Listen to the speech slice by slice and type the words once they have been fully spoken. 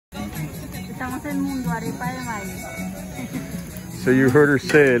Estamos en Mundo, arepa de maíz. So you heard her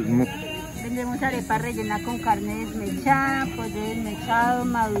say it. Vendemos arepa rellena con carne desmechada, pollo desmechado,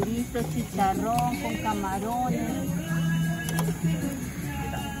 maduritos, chicharrón, con camarones.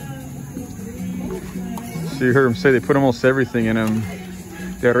 So you heard him say they put almost everything in them.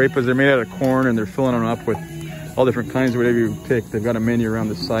 The arepas, they're made out of corn and they're filling them up with all different kinds of whatever you pick. They've got a menu around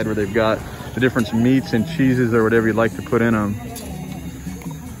the side where they've got the different meats and cheeses or whatever you'd like to put in them.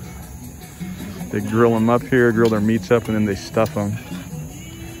 They grill them up here, grill their meats up, and then they stuff them.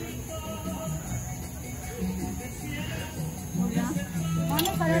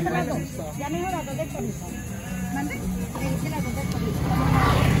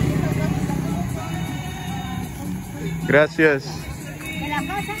 Gracias.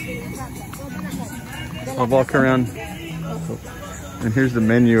 I'll walk around. And here's the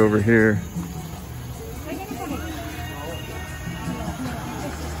menu over here.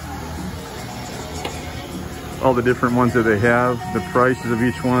 All the different ones that they have, the prices of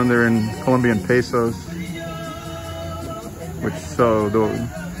each one, they're in Colombian pesos. Which, so